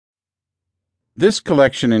This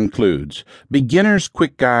collection includes Beginner's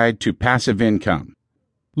Quick Guide to Passive Income.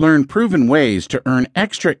 Learn proven ways to earn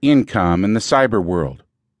extra income in the cyber world.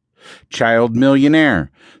 Child Millionaire,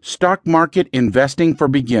 Stock Market Investing for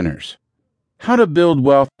Beginners. How to Build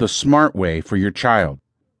Wealth the Smart Way for Your Child.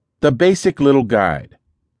 The Basic Little Guide.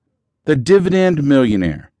 The Dividend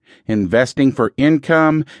Millionaire, Investing for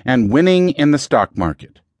Income and Winning in the Stock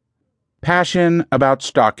Market. Passion About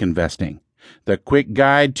Stock Investing, The Quick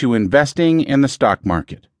Guide to Investing in the Stock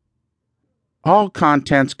Market. All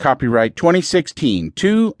contents copyright 2016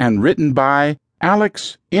 to and written by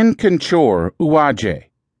Alex Nkenchor Uwajeh.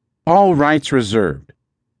 All rights reserved.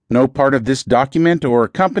 No part of this document or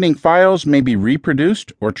accompanying files may be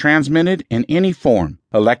reproduced or transmitted in any form,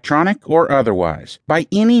 electronic or otherwise, by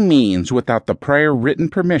any means without the prior written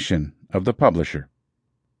permission of the publisher.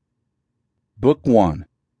 Book 1.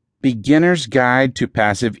 Beginner's Guide to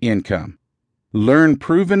Passive Income. Learn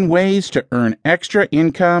proven ways to earn extra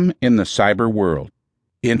income in the cyber world.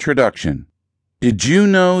 Introduction. Did you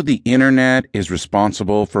know the Internet is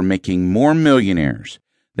responsible for making more millionaires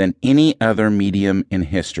than any other medium in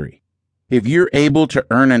history? If you're able to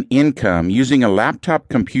earn an income using a laptop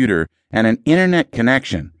computer and an internet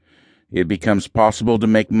connection, it becomes possible to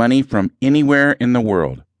make money from anywhere in the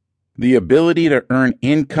world. The ability to earn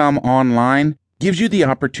income online gives you the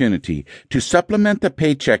opportunity to supplement the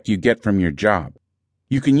paycheck you get from your job.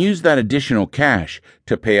 You can use that additional cash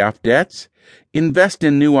to pay off debts, invest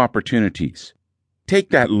in new opportunities, take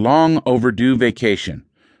that long overdue vacation,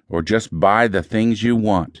 or just buy the things you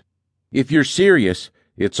want. If you're serious,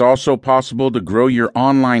 it's also possible to grow your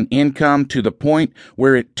online income to the point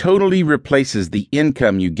where it totally replaces the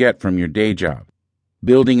income you get from your day job.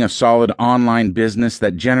 Building a solid online business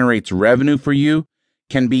that generates revenue for you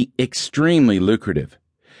can be extremely lucrative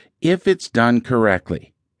if it's done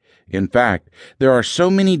correctly. In fact, there are so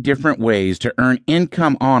many different ways to earn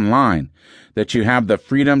income online that you have the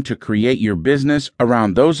freedom to create your business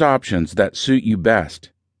around those options that suit you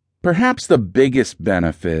best. Perhaps the biggest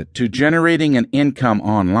benefit to generating an income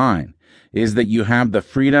online is that you have the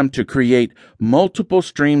freedom to create multiple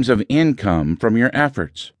streams of income from your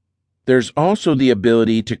efforts. There's also the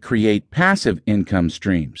ability to create passive income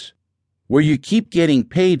streams, where you keep getting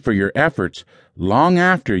paid for your efforts long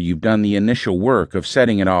after you've done the initial work of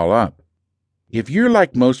setting it all up. If you're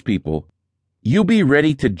like most people, you'll be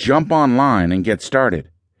ready to jump online and get started.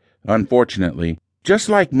 Unfortunately, just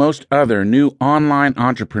like most other new online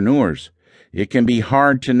entrepreneurs, it can be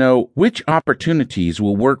hard to know which opportunities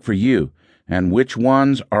will work for you and which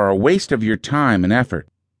ones are a waste of your time and effort.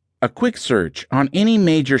 A quick search on any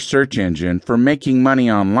major search engine for making money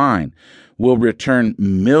online will return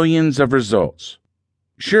millions of results.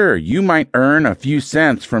 Sure, you might earn a few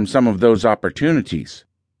cents from some of those opportunities,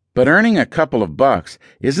 but earning a couple of bucks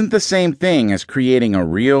isn't the same thing as creating a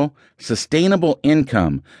real, sustainable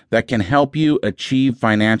income that can help you achieve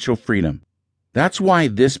financial freedom. That's why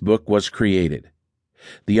this book was created.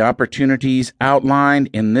 The opportunities outlined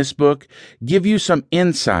in this book give you some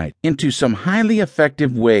insight into some highly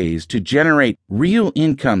effective ways to generate real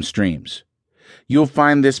income streams. You'll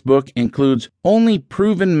find this book includes only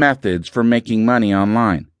proven methods for making money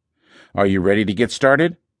online. Are you ready to get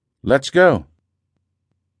started? Let's go.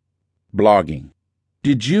 Blogging.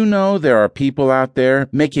 Did you know there are people out there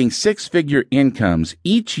making six-figure incomes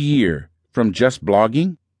each year from just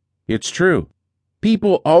blogging? It's true.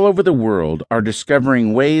 People all over the world are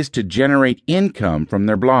discovering ways to generate income from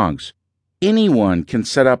their blogs. Anyone can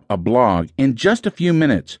set up a blog in just a few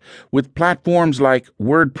minutes with platforms like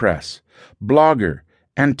WordPress, Blogger,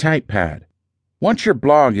 and TypePad. Once your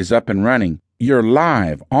blog is up and running, you're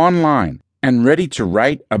live online and ready to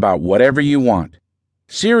write about whatever you want.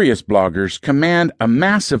 Serious bloggers command a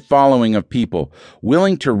massive following of people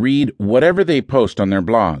willing to read whatever they post on their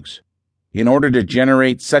blogs. In order to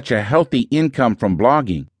generate such a healthy income from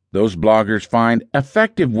blogging, those bloggers find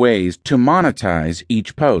effective ways to monetize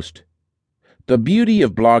each post. The beauty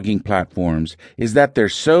of blogging platforms is that they're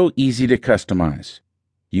so easy to customize.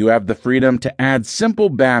 You have the freedom to add simple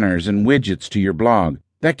banners and widgets to your blog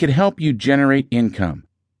that could help you generate income.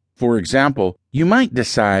 For example, you might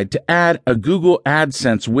decide to add a Google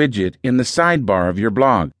AdSense widget in the sidebar of your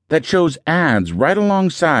blog that shows ads right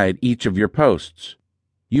alongside each of your posts.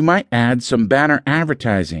 You might add some banner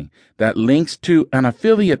advertising that links to an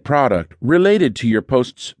affiliate product related to your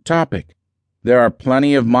post's topic. There are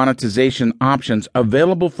plenty of monetization options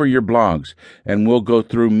available for your blogs, and we'll go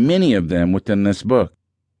through many of them within this book.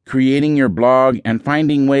 Creating your blog and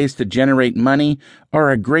finding ways to generate money are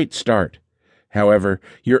a great start. However,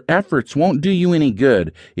 your efforts won't do you any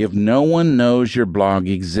good if no one knows your blog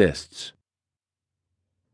exists.